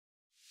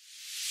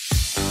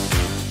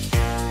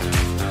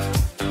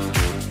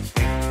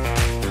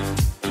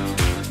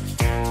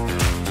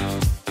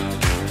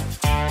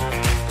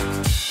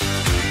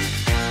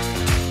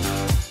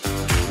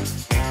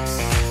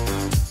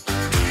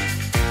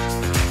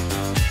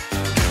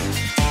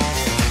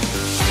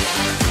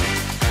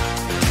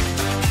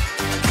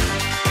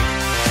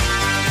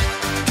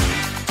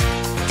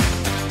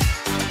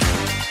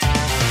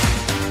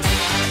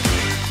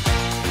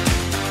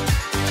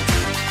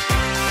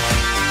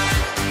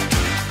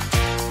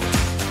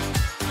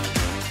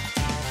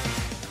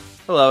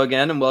Hello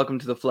again, and welcome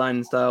to the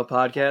Flyin Style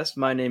podcast.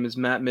 My name is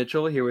Matt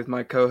Mitchell, here with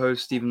my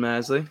co-host Stephen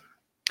Masley,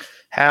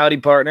 Howdy,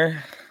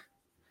 partner.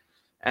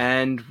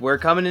 and we're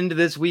coming into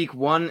this week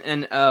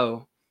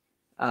 1-0.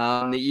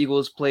 The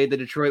Eagles played the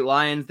Detroit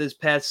Lions this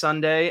past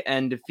Sunday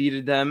and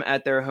defeated them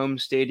at their home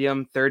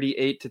stadium,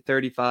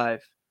 38-35.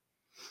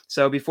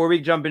 So before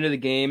we jump into the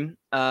game,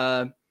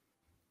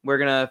 we're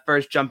gonna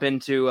first jump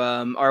into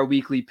our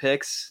weekly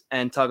picks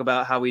and talk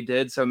about how we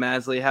did. So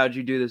Masley, how'd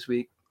you do this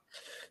week?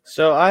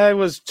 So I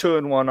was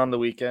 2-1 on the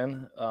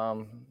weekend.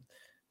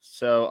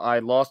 So I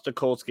lost the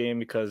Colts game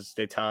because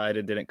they tied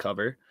and didn't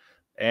cover,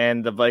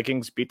 and the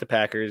Vikings beat the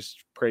Packers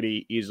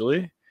pretty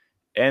easily.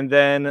 And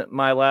then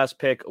my last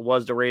pick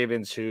was the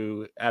Ravens,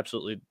 who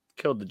absolutely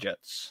killed the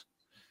Jets.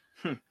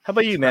 How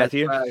about you, Surprise,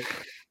 Matthew? surprise.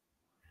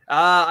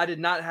 I did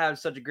not have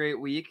such a great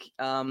week.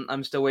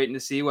 I'm still waiting to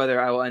see whether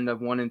I will end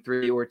up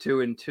 1-3 or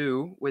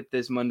 2-2 with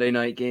this Monday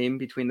night game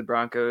between the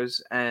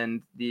Broncos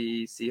and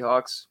the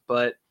Seahawks.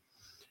 But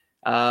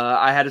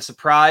I had a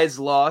surprise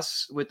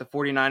loss with the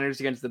 49ers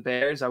against the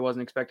Bears. I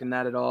wasn't expecting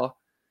that at all.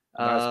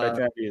 Not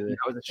expecting that either. That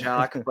was a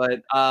shock.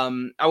 But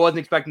I wasn't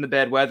expecting the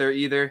bad weather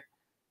either.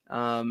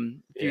 A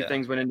few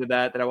things went into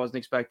that I wasn't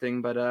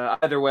expecting. But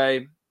either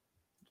way,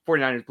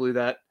 49ers blew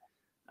that.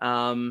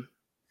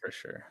 For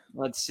sure.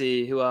 Let's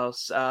see who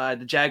else.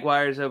 The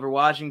Jaguars over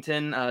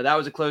Washington. That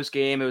was a close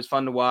game. It was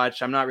fun to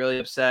watch. I'm not really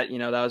upset.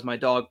 That was my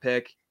dog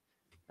pick.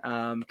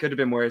 Could have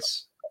been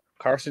worse.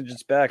 Carson's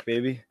just back,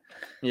 baby.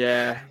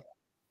 Yeah.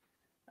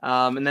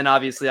 And then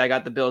obviously I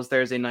got the Bills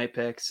Thursday night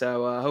pick.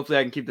 So hopefully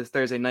I can keep this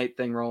Thursday night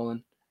thing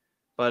rolling.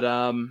 But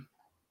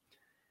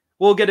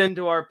we'll get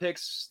into our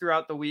picks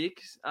throughout the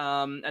week.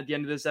 At the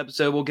end of this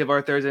episode, we'll give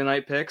our Thursday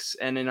night picks.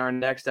 And in our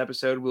next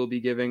episode, we'll be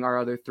giving our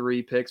other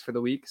 3 picks for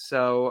the week.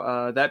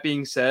 So that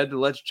being said,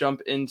 let's jump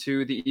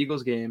into the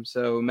Eagles game.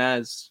 So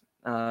Maz,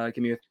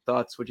 give me your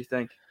thoughts. What do you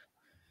think?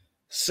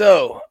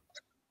 So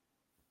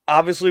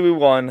obviously we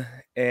won,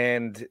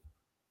 and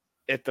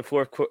at the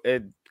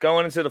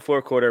going into the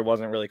fourth quarter, it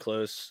wasn't really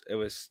close. It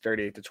was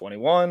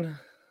 38-21.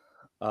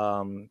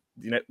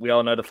 We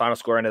all know the final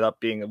score ended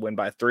up being a win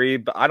by 3,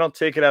 but I don't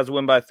take it as a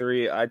win by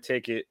 3. I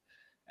take it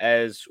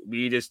as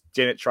we just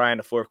didn't try in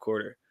the fourth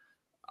quarter.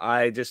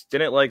 I just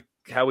didn't like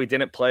how we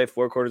didn't play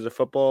 4 quarters of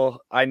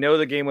football. I know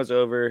the game was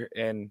over,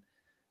 and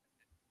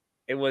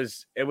it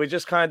was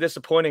just kind of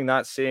disappointing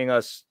not seeing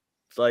us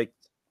like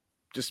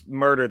just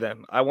murder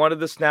them. I wanted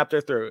to snap their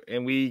throat,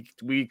 and we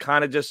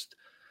kind of just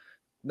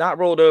not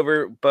rolled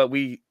over, but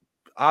we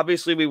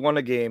won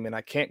a game, and I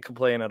can't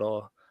complain at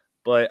all.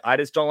 But I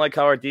just don't like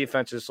how our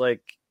defense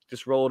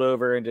just rolled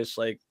over and just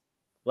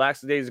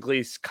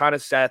lackadaisically kind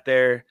of sat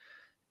there.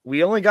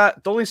 The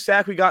only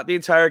sack we got the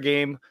entire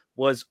game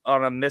was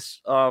on a miss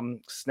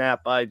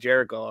snap by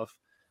Jared Goff.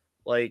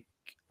 I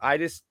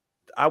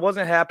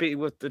wasn't happy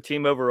with the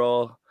team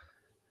overall.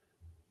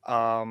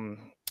 I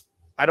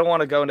don't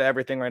want to go into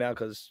everything right now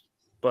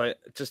but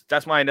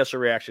that's my initial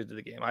reaction to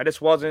the game. I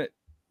just wasn't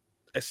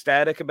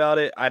ecstatic about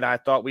it, and I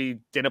thought we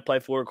didn't play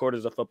 4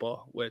 quarters of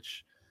football,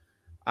 which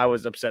I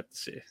was upset to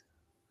see.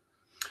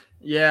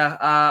 Yeah,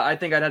 I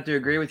think I'd have to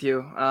agree with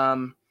you.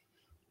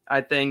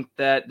 I think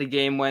that the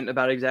game went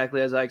about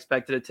exactly as I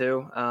expected it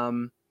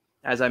to.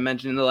 As I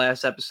mentioned in the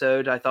last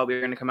episode, I thought we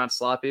were going to come out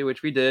sloppy,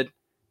 which we did.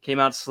 Came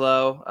out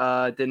slow.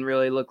 Didn't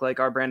really look like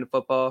our brand of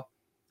football.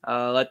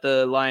 Let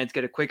the Lions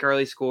get a quick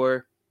early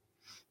score.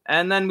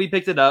 And then we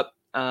picked it up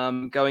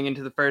going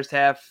into the first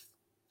half.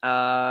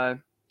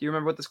 Do you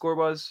remember what the score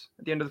was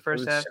at the end of the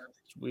first half?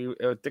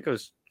 I think it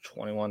was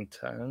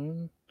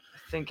 21-10.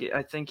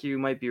 I think you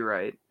might be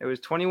right. It was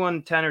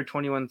 21-10 or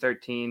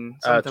 21-13.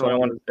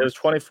 It was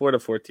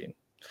 24-14.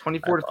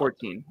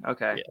 24-14.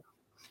 Okay. Yeah.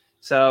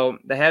 So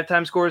the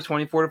halftime score is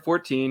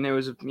 24-14. It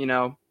was,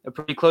 a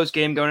pretty close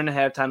game going into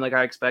halftime like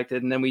I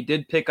expected. And then we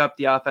did pick up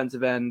the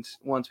offensive end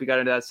once we got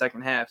into that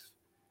second half.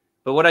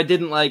 But what I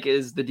didn't like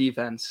is the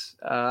defense.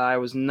 I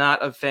was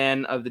not a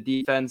fan of the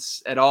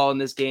defense at all in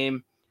this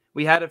game.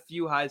 We had a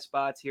few high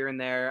spots here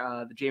and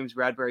there. The James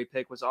Bradbury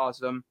pick was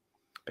awesome.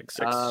 Big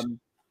 6.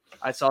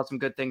 I saw some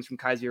good things from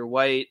Kaiser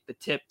White. The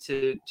tip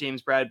to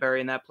James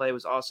Bradbury in that play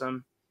was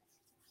awesome.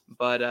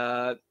 But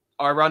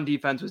our run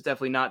defense was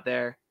definitely not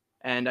there.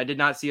 And I did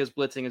not see us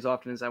blitzing as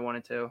often as I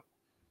wanted to.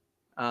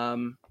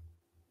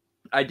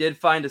 I did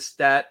find a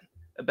stat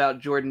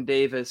about Jordan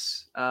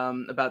Davis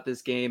about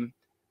this game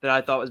that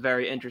I thought was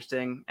very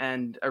interesting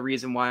and a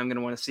reason why I'm going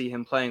to want to see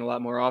him playing a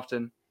lot more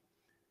often.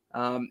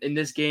 In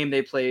this game,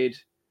 the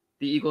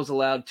Eagles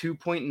allowed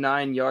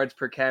 2.9 yards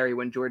per carry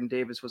when Jordan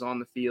Davis was on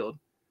the field,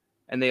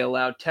 and they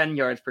allowed 10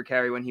 yards per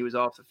carry when he was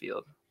off the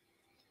field.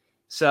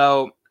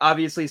 So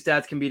obviously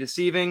stats can be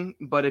deceiving,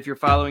 but if you're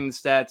following the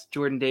stats,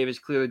 Jordan Davis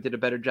clearly did a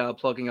better job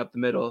plugging up the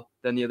middle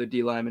than the other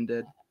D lineman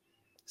did.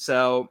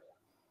 So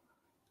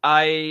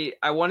I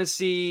want to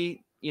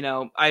see,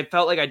 I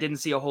felt like I didn't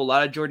see a whole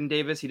lot of Jordan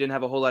Davis. He didn't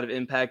have a whole lot of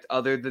impact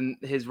other than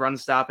his run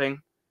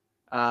stopping.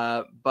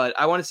 But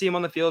I want to see him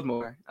on the field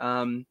more.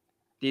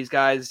 These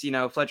guys,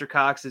 Fletcher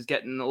Cox is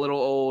getting a little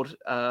old,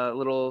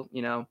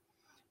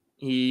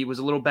 He was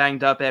a little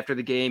banged up after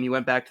the game. He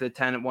went back to the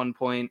 10 at one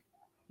point.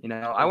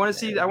 I want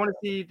to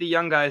see the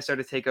young guys start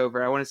to take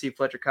over. I want to see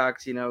Fletcher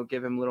Cox,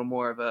 give him a little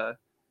more of a,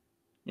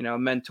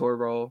 mentor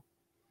role.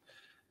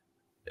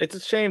 It's a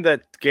shame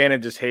that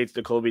Gannon just hates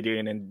the Kobe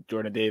Dean and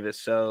Jordan Davis.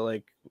 So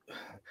like,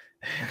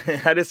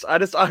 I just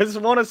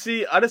want to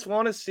see.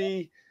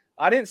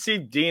 I didn't see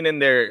Dean in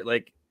there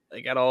like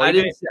at all. I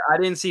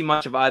didn't see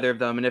much of either of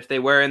them, and if they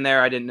were in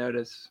there, I didn't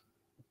notice.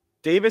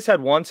 Davis had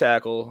one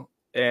tackle,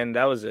 and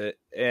that was it.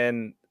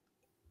 And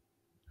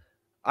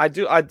I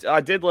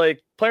did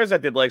like players I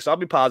did like, so I'll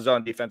be positive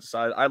on the defensive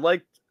side. I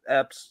liked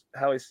Epps,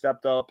 how he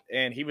stepped up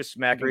and he was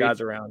smacking Agreed.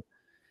 guys around.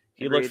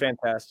 He looked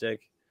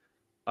fantastic.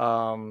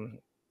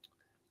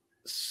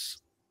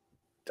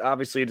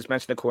 Obviously, you just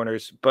mentioned the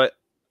corners, but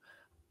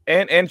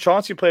and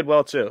Chauncey played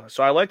well too.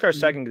 So I liked our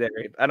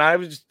secondary, and I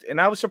was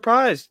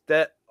surprised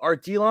that our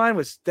D line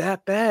was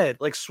that bad.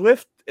 Like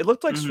Swift, it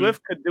looked like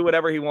Swift could do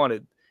whatever he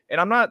wanted,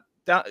 and I'm not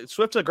down.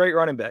 Swift's a great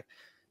running back.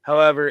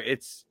 However,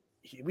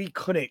 we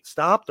couldn't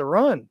stop the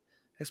run,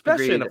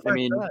 especially in the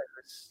first drive.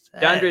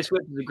 DeAndre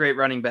Swift is a great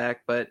running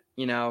back, but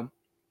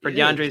for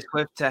DeAndre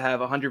Swift to have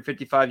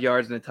 155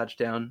 yards and a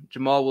touchdown,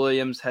 Jamal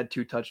Williams had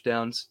 2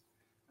 touchdowns.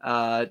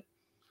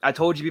 I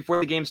told you before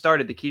the game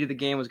started, the key to the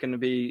game was going to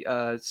be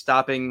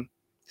stopping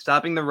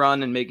the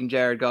run and making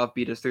Jared Goff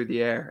beat us through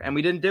the air, and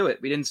we didn't do it.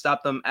 We didn't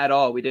stop them at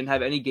all. We didn't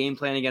have any game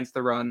plan against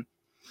the run.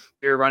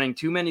 We were running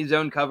too many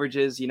zone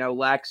coverages,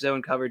 lax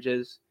zone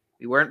coverages.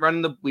 We weren't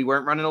running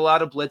a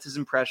lot of blitzes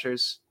and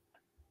pressures.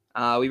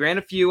 We ran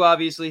a few,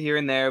 obviously, here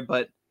and there,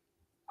 but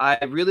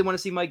I really want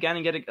to see Mike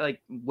Gannon get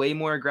way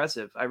more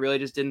aggressive. I really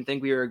just didn't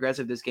think we were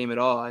aggressive this game at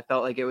all. I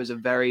felt like it was a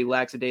very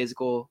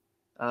lackadaisical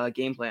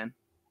game plan.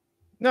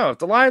 No, if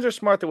the Lions are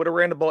smart, they would have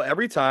ran the ball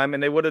every time,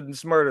 and they would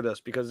have murdered us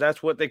because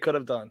that's what they could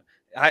have done.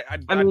 I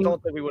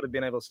don't think we would have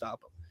been able to stop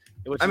them.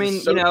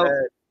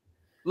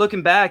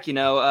 Looking back,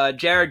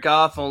 Jared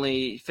Goff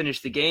only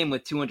finished the game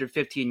with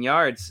 215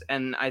 yards,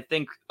 and I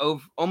think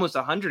almost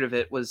 100 of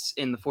it was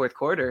in the fourth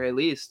quarter, at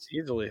least.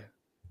 Easily.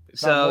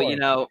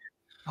 So,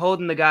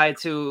 holding the guy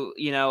to,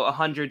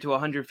 100 to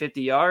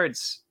 150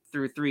 yards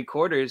through 3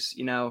 quarters,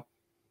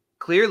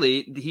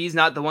 clearly he's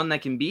not the one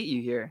that can beat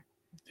you here.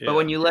 Yeah. But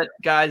when you let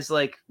guys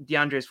like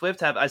DeAndre Swift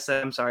have, I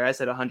said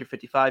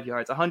 155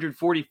 yards,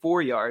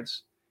 144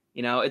 yards,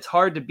 it's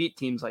hard to beat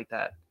teams like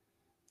that.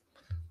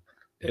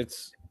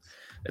 It's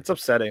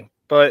upsetting,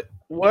 but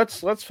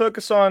let's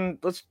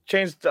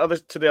change to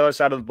the other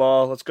side of the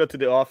ball. Let's go to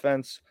the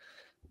offense.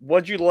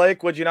 What'd you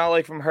not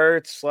like from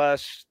Hurts /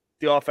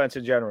 the offense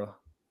in general?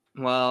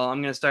 Well,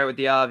 I'm going to start with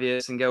the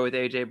obvious and go with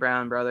A.J.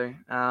 Brown, brother.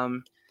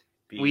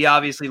 We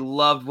obviously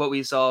loved what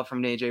we saw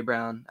from A.J.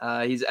 Brown.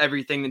 He's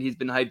everything that he's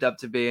been hyped up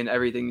to be and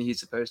everything that he's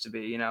supposed to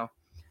be,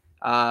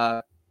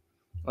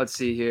 Let's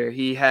see here.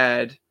 He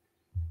had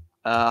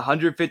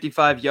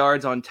 155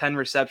 yards on 10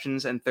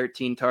 receptions and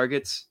 13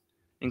 targets,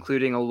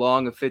 including a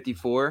long of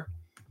 54.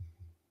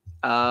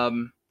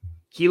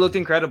 He looked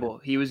incredible.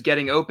 He was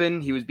getting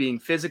open. He was being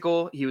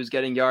physical. He was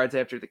getting yards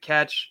after the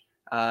catch.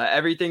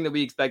 Everything that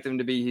we expect him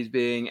to be, he's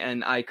being,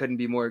 and I couldn't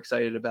be more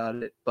excited about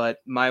it. But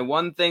my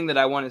one thing that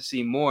I want to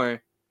see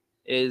more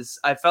is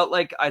I felt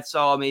like I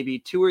saw maybe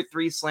 2 or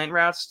 3 slant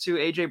routes to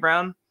A.J.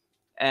 Brown,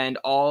 and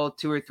all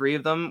 2 or 3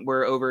 of them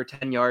were over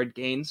 10-yard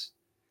gains.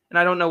 And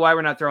I don't know why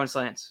we're not throwing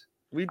slants.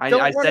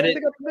 I said it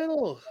up the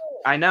middle.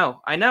 I know.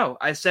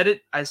 I said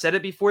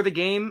it before the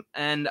game,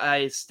 and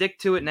I stick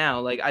to it now.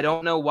 Like, I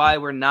don't know why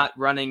we're not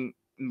running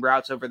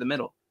routes over the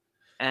middle.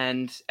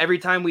 And every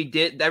time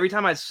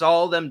I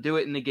saw them do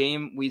it in the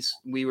game,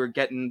 we were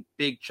getting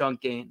big chunk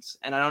gains.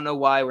 And I don't know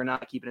why we're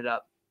not keeping it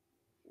up.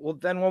 Well,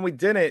 then when we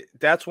didn't,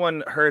 that's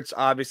when Hurts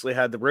obviously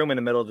had the room in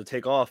the middle to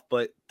take off.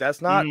 But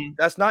that's not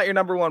your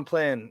number one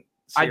plan.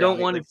 I don't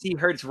want to see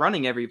Hurts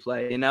running every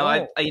play.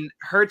 No.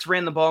 Hurts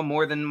ran the ball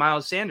more than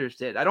Miles Sanders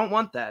did. I don't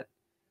want that.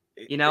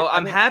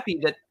 I'm happy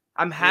that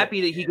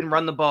he can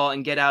run the ball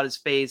and get out of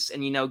space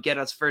and get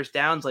us first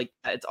downs like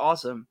that. It's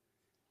awesome.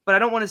 But I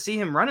don't want to see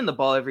him running the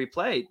ball every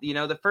play.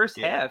 The first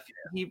half,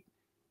 he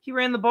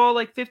ran the ball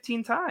like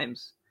 15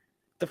 times.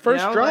 The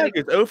first drive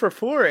is 0 for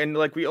 4, and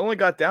we only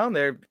got down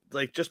there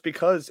just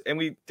because, and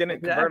we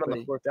didn't convert on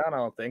the 4th down, I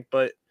don't think,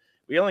 but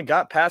we only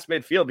got past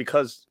midfield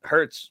because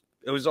Hurts.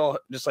 It was all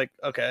just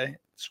okay,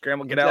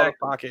 scramble, get out of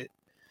the pocket,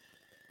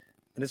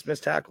 and just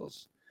missed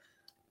tackles.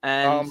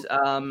 And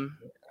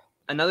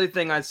another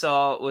thing I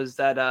saw was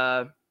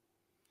that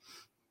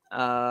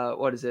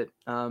what is it?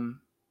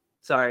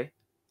 Sorry.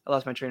 I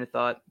lost my train of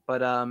thought,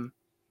 but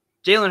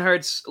Jalen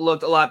Hurts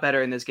looked a lot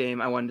better in this game,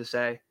 I wanted to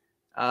say.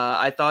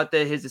 I thought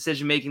that his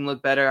decision-making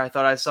looked better. I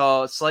thought I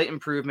saw a slight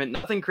improvement.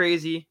 Nothing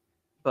crazy,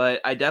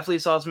 but I definitely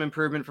saw some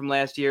improvement from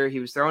last year.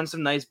 He was throwing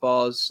some nice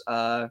balls.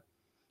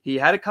 He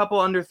had a couple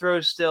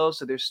underthrows still,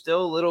 so there's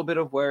still a little bit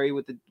of worry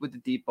with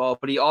the deep ball,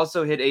 but he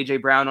also hit A.J.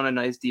 Brown on a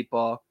nice deep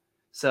ball.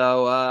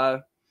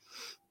 So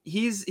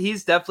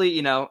he's definitely,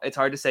 it's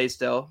hard to say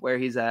still where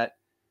he's at,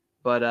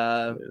 but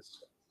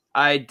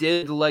I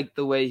did like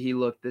the way he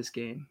looked this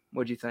game.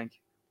 What'd you think?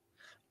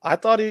 I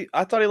thought he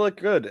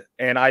looked good,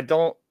 and I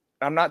don't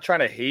I'm not trying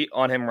to hate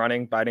on him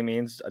running by any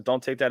means.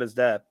 Don't take that as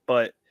that,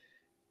 but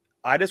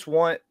I just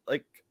want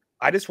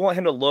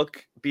him to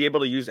be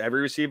able to use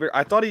every receiver.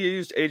 I thought he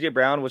used AJ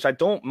Brown, which I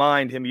don't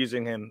mind him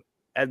using him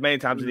as many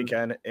times as he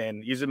can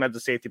and use him as a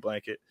safety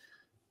blanket.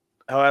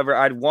 However,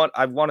 I want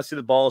to see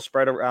the ball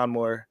spread around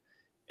more.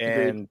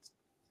 Agreed. And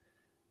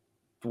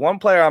one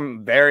player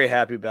I'm very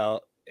happy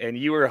about, and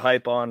you were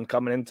hype on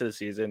coming into the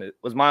season, it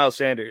was Miles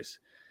Sanders.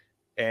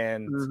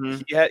 And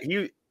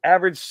he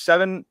averaged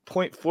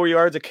 7.4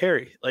 yards a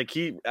carry. Like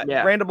he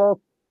ran the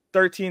ball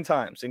 13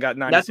 times and got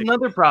 96. That's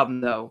another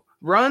problem, though.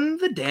 Run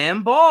the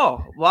damn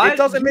ball. Why? It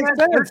doesn't make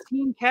sense.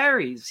 13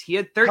 carries. He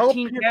had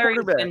 13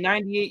 carries and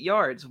 98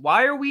 yards.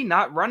 Why are we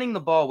not running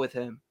the ball with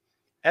him?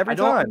 Every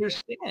time. I don't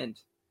understand.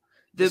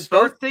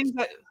 Both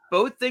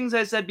things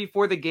I said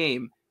before the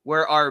game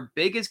were our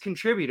biggest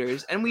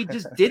contributors, and we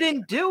just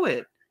didn't do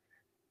it.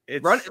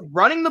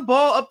 Running the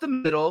ball up the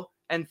middle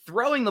and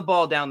throwing the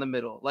ball down the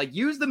middle. Like,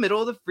 use the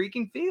middle of the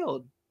freaking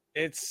field.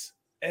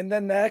 And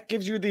then that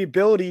gives you the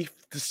ability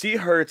to see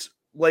Hurts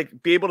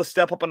be able to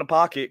step up in the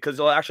pocket because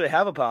they'll actually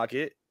have a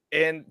pocket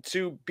and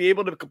to be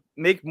able to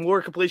make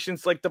more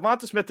completions. Like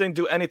Devonta Smith didn't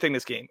do anything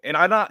this game, and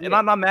I'm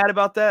not mad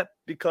about that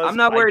because I'm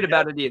not worried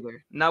about it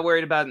either. Not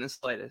worried about it in the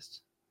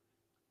slightest.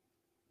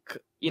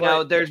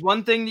 There's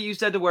one thing that you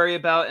said to worry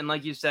about, and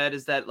like you said,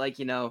 is that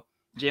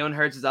Jalen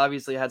Hurts has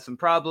obviously had some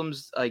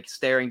problems, like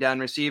staring down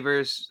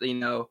receivers,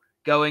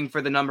 going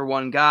for the number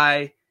one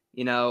guy,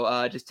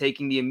 just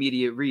taking the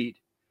immediate read.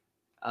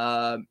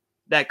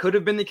 That could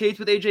have been the case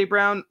with AJ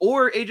Brown,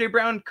 or AJ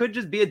Brown could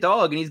just be a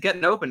dog and he's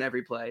getting open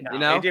every play.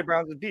 AJ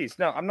Brown's a beast.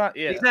 No, I'm not.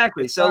 Yeah,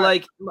 exactly. So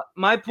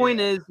my point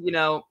is,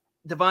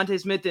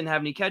 Devontae Smith didn't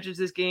have any catches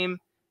this game,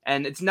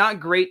 and it's not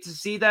great to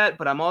see that,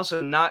 but I'm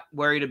also not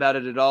worried about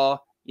it at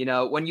all.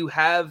 When you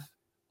have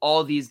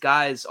all these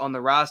guys on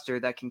the roster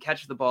that can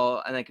catch the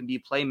ball and that can be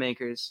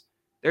playmakers,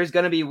 there's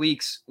going to be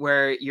weeks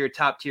where your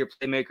top tier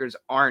playmakers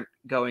aren't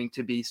going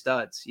to be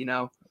studs.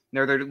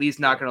 They're at least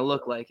not going to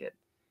look like it.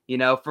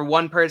 For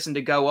one person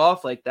to go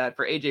off like that,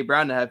 for AJ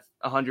Brown to have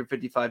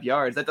 155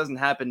 yards, that doesn't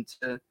happen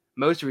to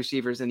most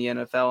receivers in the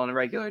NFL on a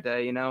regular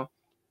day,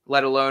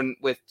 let alone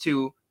with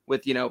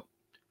Devontae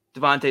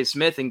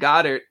Smith and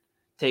Goddard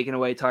taking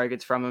away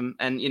targets from him.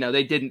 And,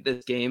 they didn't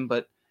this game.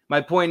 But my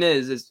point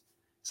is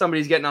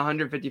somebody's getting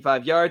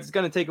 155 yards, it's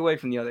going to take away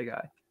from the other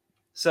guy.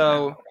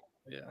 So,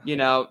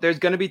 there's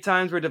going to be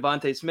times where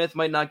Devontae Smith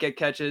might not get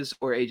catches,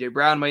 or AJ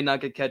Brown might not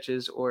get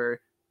catches,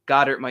 or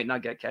Goddard might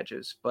not get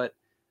catches. But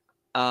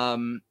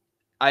I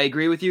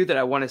agree with you that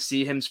I want to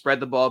see him spread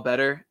the ball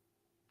better.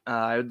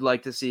 I would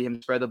like to see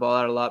him spread the ball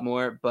out a lot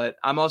more, but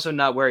I'm also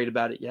not worried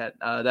about it yet.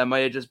 That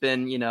might have just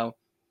been,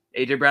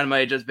 AJ Brown might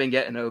have just been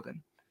getting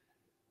open.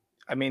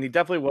 I mean, he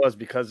definitely was,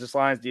 because this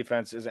Lions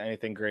defense isn't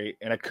anything great.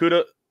 And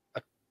Akuda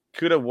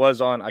was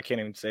on, I can't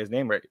even say his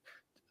name right.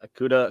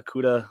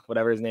 Akuda,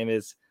 whatever his name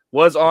is,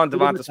 was on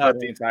Devonta Smith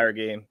the entire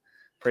game,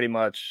 pretty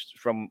much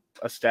from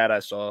a stat I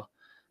saw,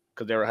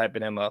 because they were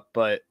hyping him up.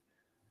 But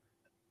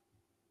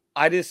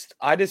I just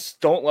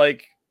don't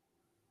like,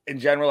 in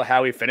general,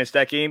 how we finished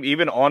that game,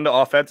 even on the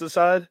offensive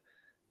side,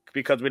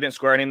 because we didn't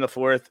score any in the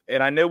fourth.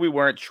 And I know we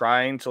weren't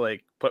trying to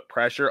put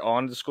pressure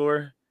on the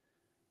score.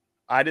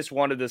 I just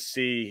wanted to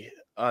see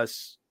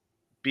us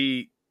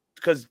be,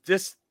 because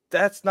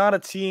that's not a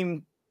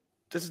team.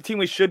 This is a team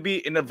we should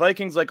be, and the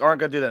Vikings aren't going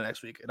to do that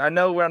next week. And I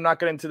know I'm not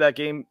getting into that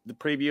game, the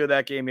preview of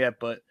that game yet,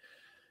 but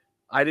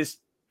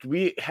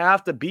we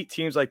have to beat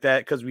teams like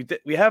that, because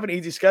we have an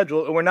easy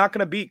schedule, and we're not going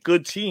to beat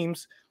good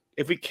teams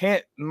if we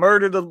can't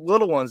murder the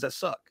little ones that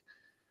suck.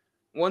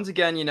 Once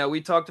again,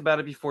 we talked about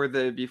it before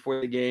the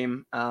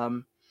game.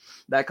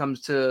 That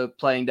comes to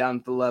playing down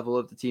to the level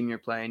of the team you're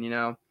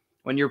playing.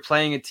 When you're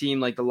playing a team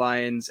like the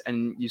Lions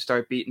and you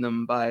start beating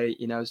them by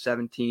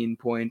 17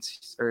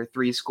 points or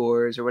 3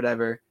 scores or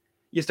whatever,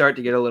 you start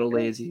to get a little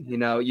lazy.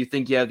 You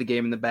think you have the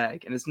game in the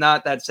bag, and it's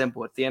not that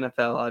simple. It's the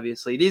NFL,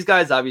 obviously. These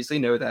guys obviously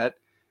know that,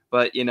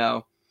 but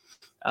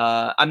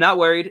I'm not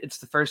worried. It's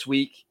the first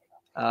week.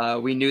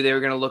 We knew they were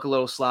going to look a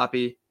little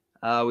sloppy.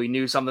 We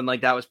knew something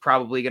like that was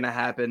probably going to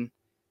happen.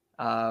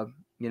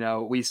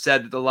 We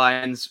said that the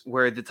Lions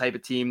were the type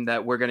of team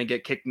that we're going to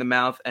get kicked in the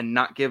mouth and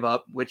not give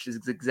up, which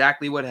is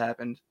exactly what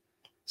happened.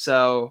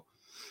 So,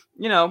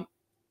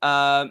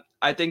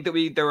 I think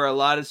that there were a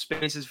lot of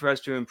spaces for us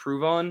to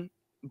improve on,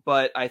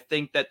 but I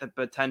think that the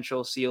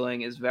potential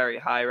ceiling is very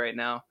high right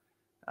now.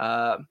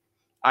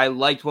 I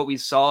liked what we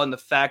saw, and the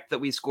fact that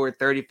we scored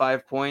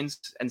 35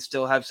 points and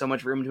still have so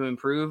much room to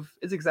improve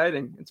is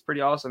exciting. It's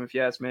pretty awesome, if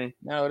you ask me.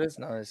 No, it is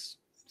nice.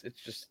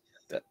 It's just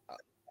that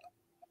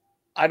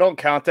I don't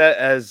count that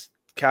as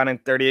counting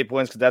 38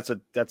 points, because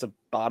that's a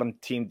bottom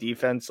team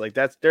defense.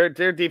 That's their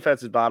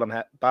defense is bottom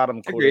quarter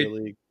of the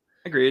league.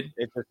 Agreed.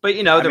 But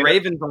the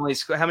Ravens only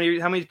score. How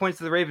many points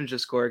did the Ravens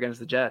just score against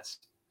the Jets?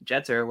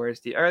 Jets are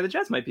worse. Or the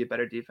Jets might be a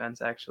better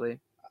defense, actually.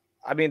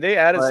 I mean, they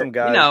added some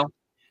guys.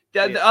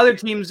 The other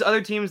teams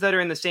that are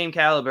in the same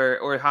caliber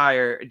or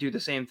higher do the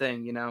same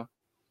thing. No,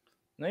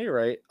 you're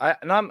right.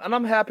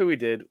 I'm happy we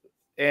did,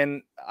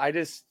 and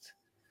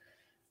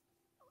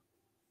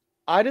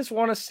I just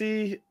want to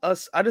see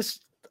us. I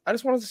just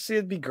want to see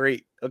it be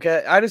great.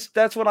 Okay,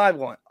 that's what I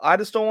want. I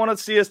just don't want to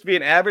see us be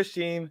an average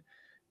team.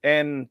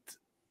 And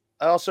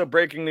also,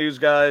 breaking news,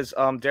 guys.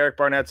 Derek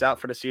Barnett's out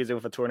for the season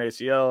with a torn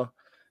ACL.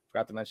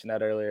 Forgot to mention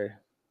that earlier.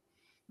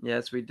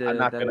 Yes, we I'm did.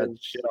 not That gonna is.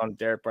 shit on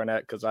Derek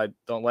Barnett because I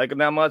don't like him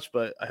that much,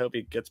 but I hope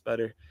he gets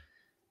better.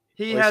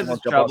 He At least he has his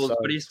won't jump off troubles,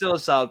 but he's sides. still a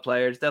solid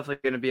player. It's definitely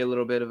going to be a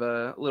little bit of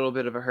a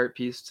hurt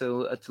piece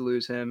to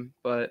lose him.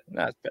 But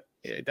Nah,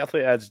 yeah, it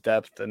definitely adds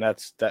depth, and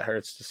that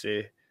hurts to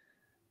see.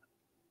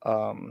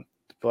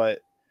 But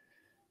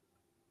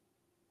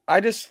I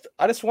just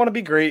want to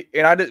be great,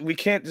 and we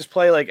can't just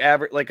play like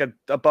average, like a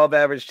above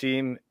average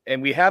team.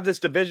 And we have this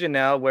division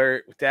now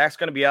where Dak's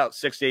going to be out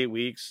 6 to 8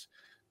 weeks.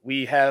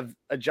 We have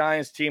a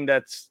Giants team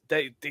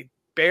they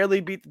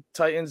barely beat the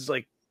Titans.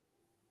 Like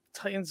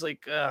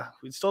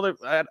we still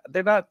they're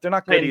not good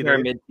Titans are a either.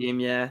 mid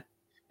team, yeah.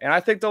 And I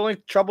think the only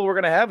trouble we're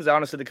going to have is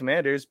honestly the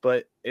Commanders.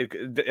 But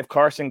if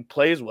Carson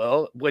plays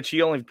well, which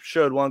he only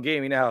showed one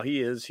game, you know how he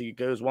is. He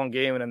goes one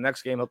game, and the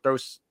next game he'll throw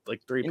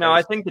like 3 picks.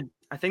 I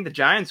think the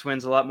Giants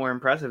win's a lot more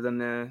impressive than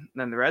the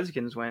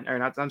Redskins win, or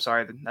not. I'm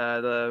sorry,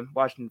 the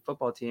Washington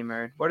football team,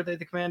 or what are they?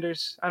 The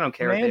Commanders? I don't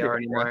care what they are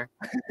anymore.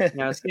 They're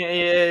 10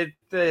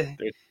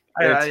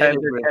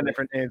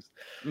 different names.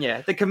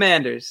 Yeah, the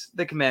Commanders.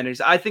 The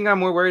Commanders. I think I'm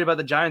more worried about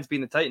the Giants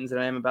beating the Titans than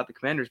I am about the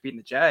Commanders beating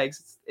the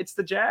Jags. It's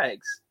the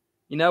Jags.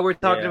 We're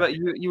talking about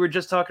you were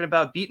just talking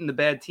about beating the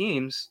bad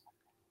teams.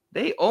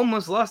 They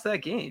almost lost that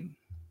game.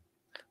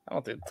 I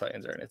don't think the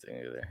Titans are anything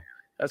either.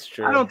 That's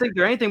true. I don't think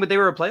they're anything, but they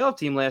were a playoff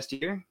team last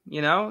year.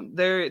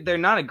 They're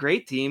not a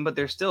great team, but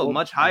they're still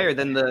much higher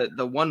than the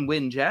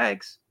 1-win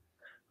Jags.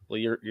 Well,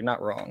 you're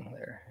not wrong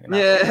there.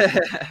 Wrong.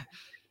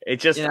 It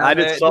just I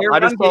just saw a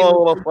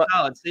little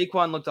solid.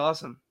 Saquon looked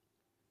awesome.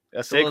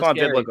 Yeah, Saquon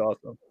did look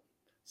awesome.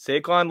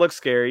 Saquon looked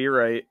scary. You're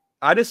right.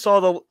 I just saw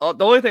the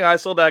only thing I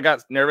saw that I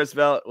got nervous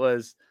about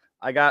was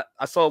I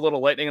saw a little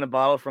lightning in a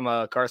bottle from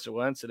Carson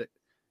Wentz, and it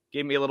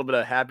gave me a little bit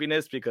of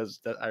happiness because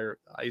I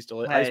used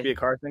to be a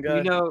Carson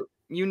guy.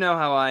 You know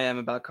how I am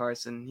about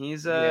Carson.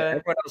 He's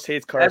everyone else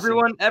hates Carson.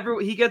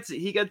 He gets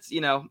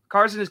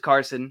Carson is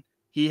Carson.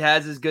 He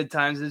has his good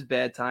times and his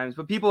bad times,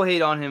 but people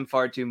hate on him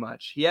far too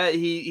much.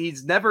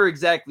 He's never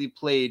exactly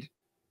played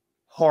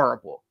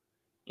horrible.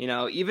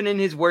 Even in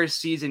his worst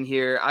season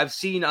here, I've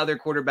seen other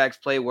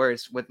quarterbacks play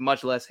worse with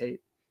much less hate.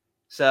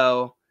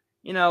 So,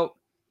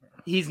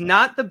 he's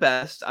not the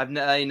best.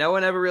 No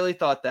one ever really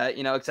thought that,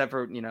 except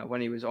for,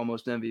 when he was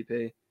almost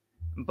MVP.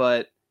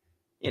 But,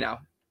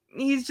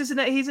 he's just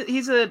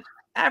he's an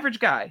average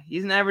guy.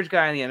 He's an average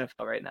guy in the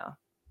NFL right now.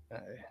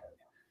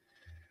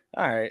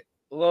 All right.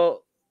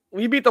 Well,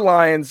 we beat the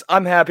Lions.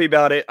 I'm happy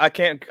about it. I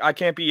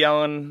can't be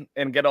yelling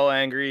and get all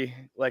angry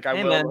like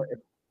I will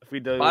if we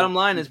do. Bottom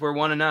line is we're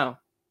 1-0.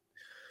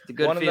 It's a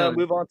good feeling.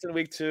 Move on to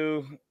week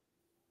 2.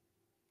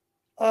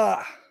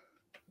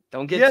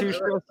 Don't get too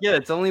stressed yet.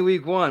 It's only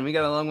week 1. We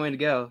got a long way to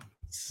go.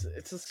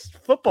 It's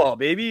football,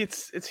 baby.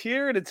 It's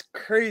here and it's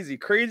crazy.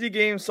 Crazy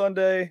game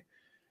Sunday.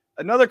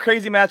 Another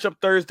crazy matchup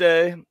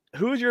Thursday.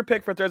 Who's your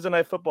pick for Thursday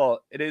Night Football?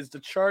 It is the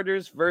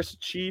Chargers versus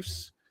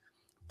Chiefs.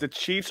 The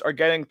Chiefs are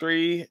getting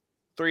 3.5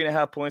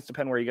 points,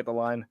 depending where you get the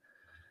line.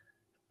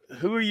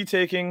 Who are you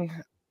taking?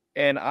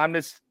 And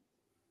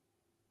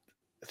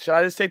should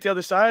I just take the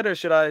other side, or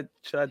should I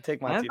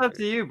take my? That's up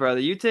to you, brother.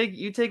 You take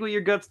what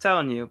your gut's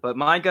telling you, but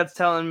my gut's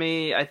telling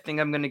me I think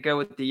I'm going to go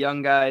with the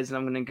young guys, and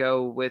I'm going to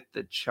go with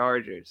the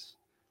Chargers.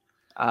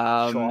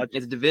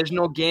 It's a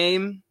divisional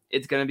game.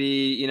 It's going to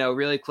be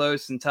really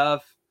close and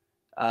tough.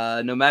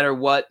 No matter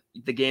what,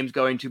 the game's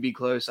going to be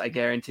close. I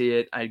guarantee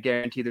it. I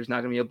guarantee there's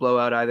not going to be a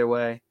blowout either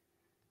way.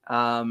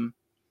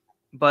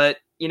 But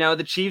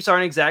the Chiefs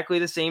aren't exactly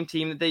the same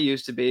team that they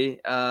used to be.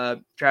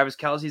 Travis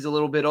Kelce's a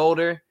little bit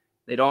older.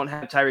 They don't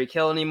have Tyreek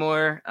Hill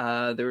anymore.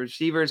 The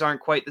receivers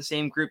aren't quite the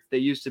same group they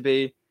used to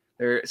be.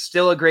 They're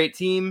still a great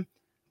team,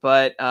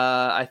 but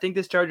I think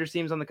this Chargers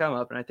team's on the come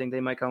up, and I think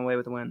they might come away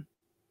with a win.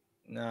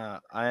 Nah,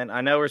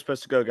 I know we're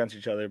supposed to go against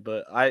each other,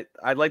 but I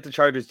like the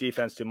Chargers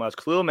defense too much.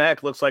 Khalil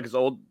Mack looks like his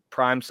old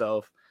prime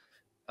self.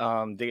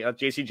 They got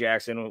J.C.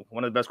 Jackson,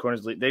 one of the best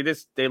corners.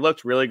 They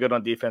looked really good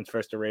on defense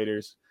versus the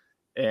Raiders,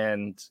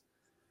 and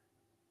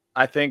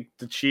I think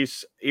the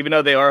Chiefs, even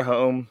though they are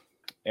home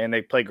and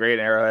they play great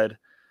in Arrowhead,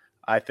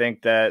 I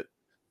think that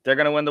they're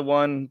going to win the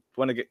one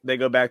when they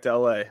go back to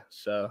L.A.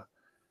 So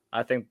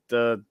I think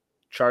the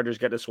Chargers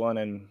get this one,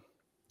 and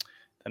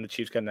the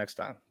Chiefs get next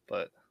time.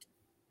 But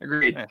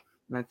agreed. Yeah.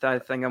 I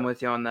think I'm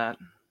with you on that.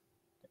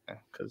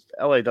 Because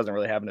L.A. doesn't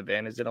really have an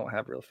advantage. They don't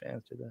have real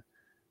fans, do they?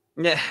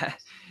 Yeah,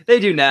 they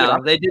do now.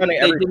 Dude, they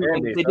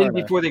didn't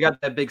before they got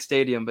that big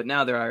stadium, but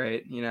now they're all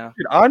right.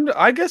 Dude,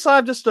 I guess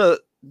I'm just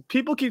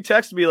people keep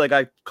texting me like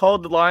I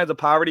called the Lions a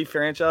poverty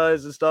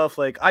franchise and stuff.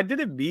 Like I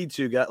didn't mean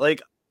to, guys.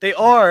 Like they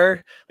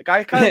are. Like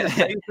I kind of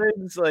say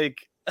things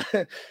like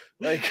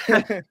like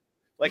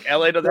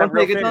LA doesn't have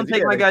real fans. Don't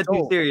take my guy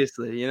too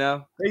seriously.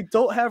 They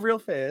don't have real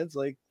fans.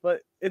 Like,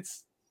 but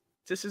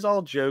this is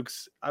all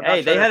jokes.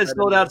 Hey, they had a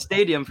sold out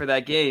stadium for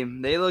that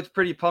game. They looked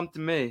pretty pumped to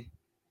me.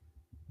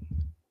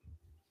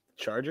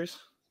 Chargers?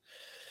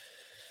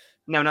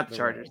 No, not the The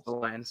Chargers. Rams. The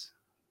Lions.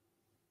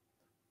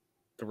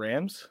 The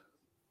Rams?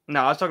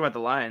 No, I was talking about the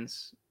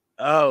Lions.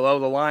 Oh,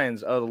 the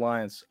Lions. Oh, the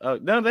Lions. Oh,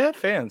 no, they have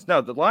fans.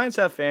 No, the Lions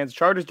have fans.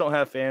 Chargers don't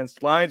have fans.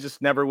 Lions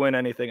just never win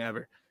anything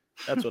ever.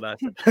 That's what I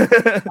said. All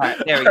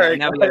right, there we go.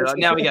 Now we got it.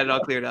 Now we got it all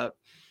cleared up.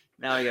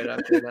 Now we got it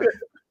all cleared up.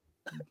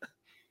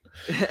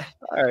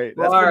 All right.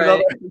 Well, That's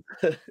all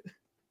been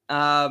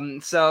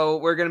right. So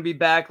we're gonna be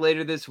back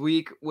later this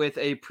week with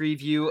a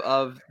preview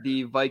of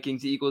the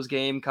Vikings Eagles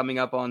game coming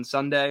up on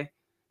Sunday.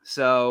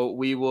 So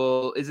we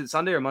will. Is it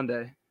Sunday or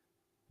Monday?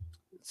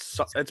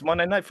 It's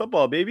Monday Night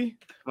Football, baby.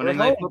 Monday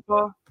Night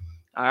Football.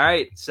 All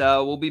right.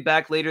 So we'll be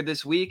back later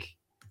this week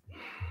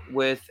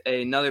with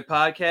another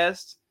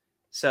podcast.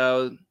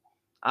 So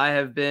I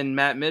have been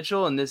Matt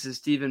Mitchell, and this is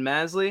Stephen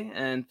Masley.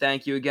 And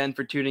thank you again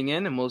for tuning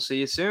in, and we'll see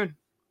you soon.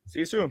 See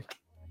you soon.